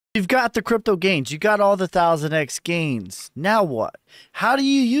You've got the crypto gains, you got all the 1000x gains. Now what? How do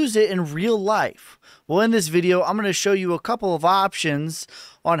you use it in real life? Well, in this video, I'm going to show you a couple of options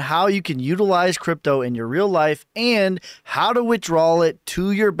on how you can utilize crypto in your real life and how to withdraw it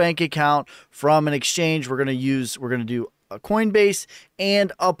to your bank account from an exchange. We're going to do a Coinbase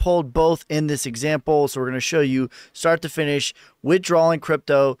and Uphold both in this example. So we're going to show you start to finish withdrawing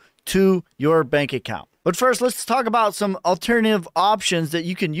crypto to your bank account. But first, let's talk about some alternative options that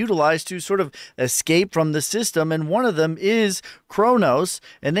you can utilize to sort of escape from the system. And one of them is Kronos,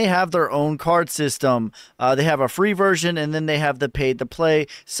 and they have their own card system. They have a free version, and then they have the paid to play.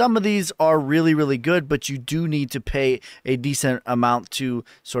 Some of these are really, really good, but you do need to pay a decent amount to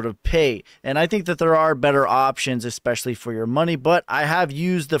sort of pay. And I think that there are better options, especially for your money. But I have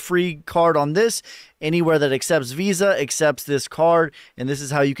used the free card on this. Anywhere that accepts Visa accepts this card, and this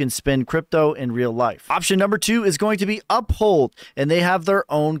is how you can spend crypto in real life. Option number 2 is going to be Uphold, and they have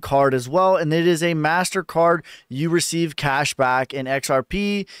their own card as well, and it is a MasterCard. You receive cash back in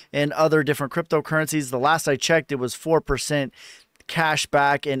XRP and other different cryptocurrencies. The last I checked, it was 4% cash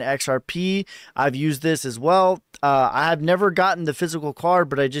back in XRP. I've used this as well. I have never gotten the physical card,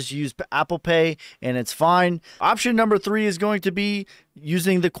 but I just use Apple Pay and it's fine. Option number 3 is going to be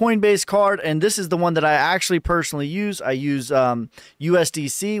using the Coinbase card, and this is the one that I actually personally use. I use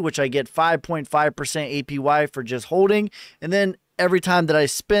USDC, which I get 5.5% APY for just holding, and then every time that I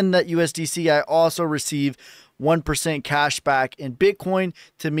spend that USDC, I also receive 1% cash back in Bitcoin.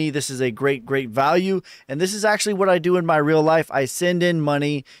 To me, this is a great value. And this is actually what I do in my real life. I send in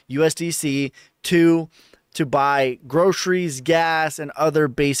money, USDC, to buy groceries, gas, and other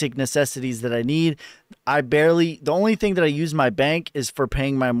basic necessities that I need. The only thing that I use my bank is for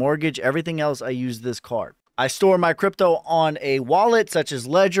paying my mortgage. Everything else, I use this card. I store my crypto on a wallet such as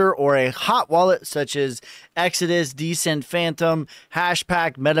Ledger or a hot wallet such as Exodus, Decent, Phantom,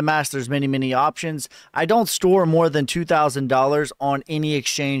 Hashpack, MetaMask. There's many options. I don't store more than $2,000 on any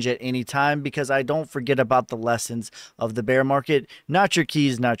exchange at any time because I don't forget about the lessons of the bear market. Not your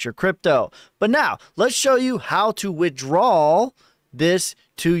keys, not your crypto. But now let's show you how to withdraw this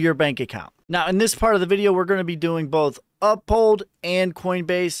to your bank account. Now in this part of the video, we're going to be doing both Uphold and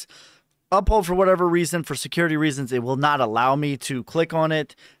Coinbase. Uphold, for whatever reason, for security reasons, it will not allow me to click on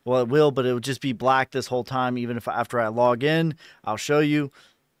it. Well, it will, but it will just be black this whole time, even if after I log in, I'll show you.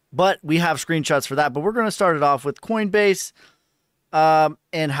 But we have screenshots for that. But we're going to start it off with Coinbase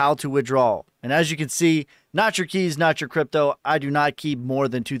and how to withdraw. And as you can see, not your keys, not your crypto. I do not keep more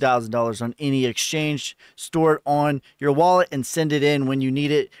than $2,000 on any exchange. Store it on your wallet and send it in when you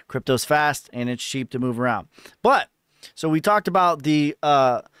need it. Crypto's fast and it's cheap to move around. But, so we talked about the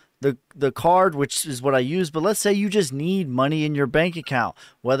card, which is what I use, but let's say you just need money in your bank account,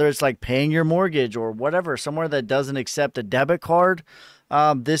 whether it's like paying your mortgage or whatever, somewhere that doesn't accept a debit card.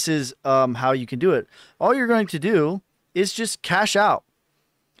 This is how you can do it. All you're going to do is just cash out.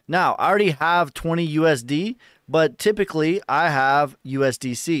 Now, I already have 20 USD, but typically I have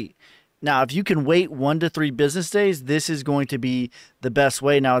USDC. Now, if you can wait 1 to 3 business days, this is going to be the best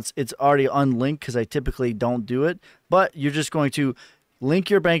way. Now, it's already unlinked because I typically don't do it, but you're just going to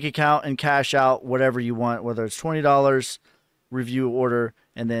link your bank account and cash out whatever you want, whether it's $20, review order,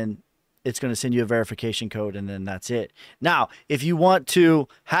 and then it's going to send you a verification code, and then that's it. Now, if you want to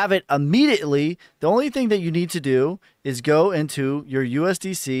have it immediately, the only thing that you need to do is go into your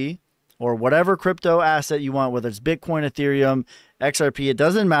USDC or whatever crypto asset you want, whether it's Bitcoin, Ethereum, XRP, it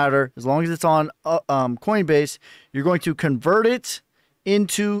doesn't matter. As long as it's on Coinbase, you're going to convert it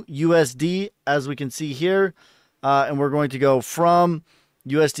into USD, as we can see here. And we're going to go from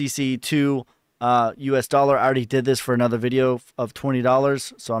USDC to US dollar. I already did this for another video of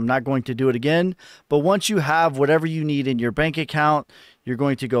 $20, so I'm not going to do it again. But once you have whatever you need in your bank account, you're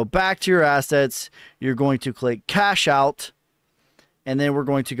going to go back to your assets. You're going to click cash out, and then we're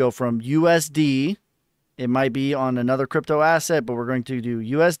going to go from USD. It might be on another crypto asset, but we're going to do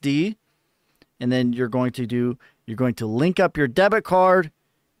USD, and then you're going to link up your debit card,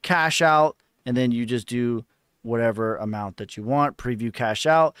 cash out, and then you just do whatever amount that you want, preview cash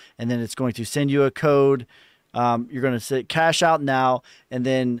out, and then it's going to send you a code. You're going to say cash out now, and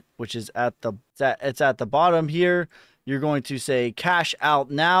then which is it's at the bottom here. You're going to say cash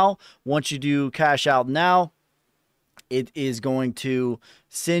out now. Once you do cash out now, it is going to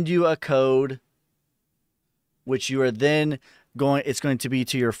send you a code, which you are then it's going to be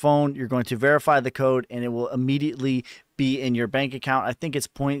to your phone. You're going to verify the code, and it will immediately be in your bank account. I think it's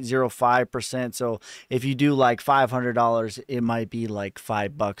 0.05%. So if you do like $500, it might be like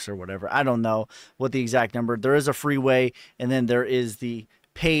 $5 or whatever. I don't know what the exact number. There is a free way, and then there is the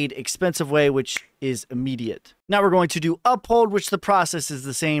paid expensive way, which is immediate. Now we're going to do uphold, which the process is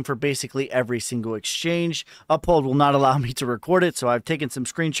the same for basically every single exchange. Uphold will not allow me to record it, so I've taken some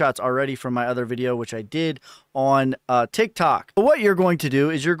screenshots already from my other video, which I did on TikTok. But what you're going to do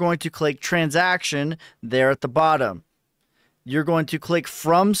is you're going to click transaction there at the bottom. You're going to click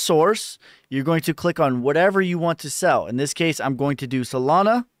from source. You're going to click on whatever you want to sell. In this case, I'm going to do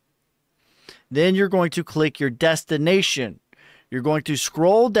Solana. Then you're going to click your destination. You're going to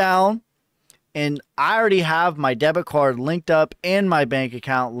scroll down, and I already have my debit card linked up and my bank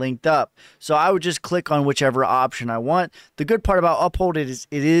account linked up. So I would just click on whichever option I want. The good part about Uphold is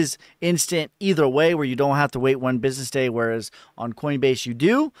it is instant either way, where you don't have to wait one business day, whereas on Coinbase you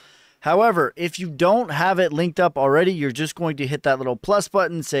do. However, if you don't have it linked up already, you're just going to hit that little plus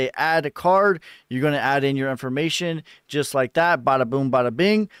button, say add a card. You're going to add in your information just like that, bada boom, bada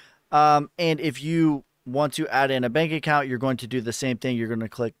bing. And if you want to add in a bank account, you're going to do the same thing. You're going to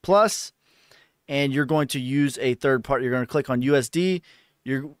click plus, and you're going to use a third party. You're going to click on USD.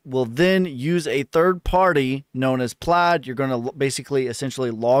 You will then use a third party known as Plaid. You're going to basically essentially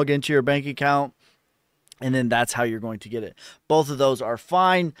log into your bank account, and then that's how you're going to get it. Both of those are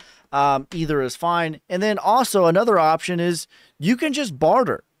fine. Either is fine. And then also another option is you can just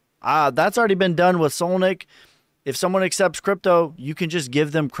barter. That's already been done with Solnic. If someone accepts crypto, you can just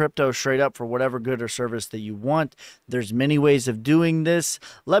give them crypto straight up for whatever good or service that you want. There's many ways of doing this.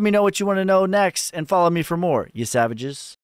 Let me know what you want to know next, and follow me for more, you savages.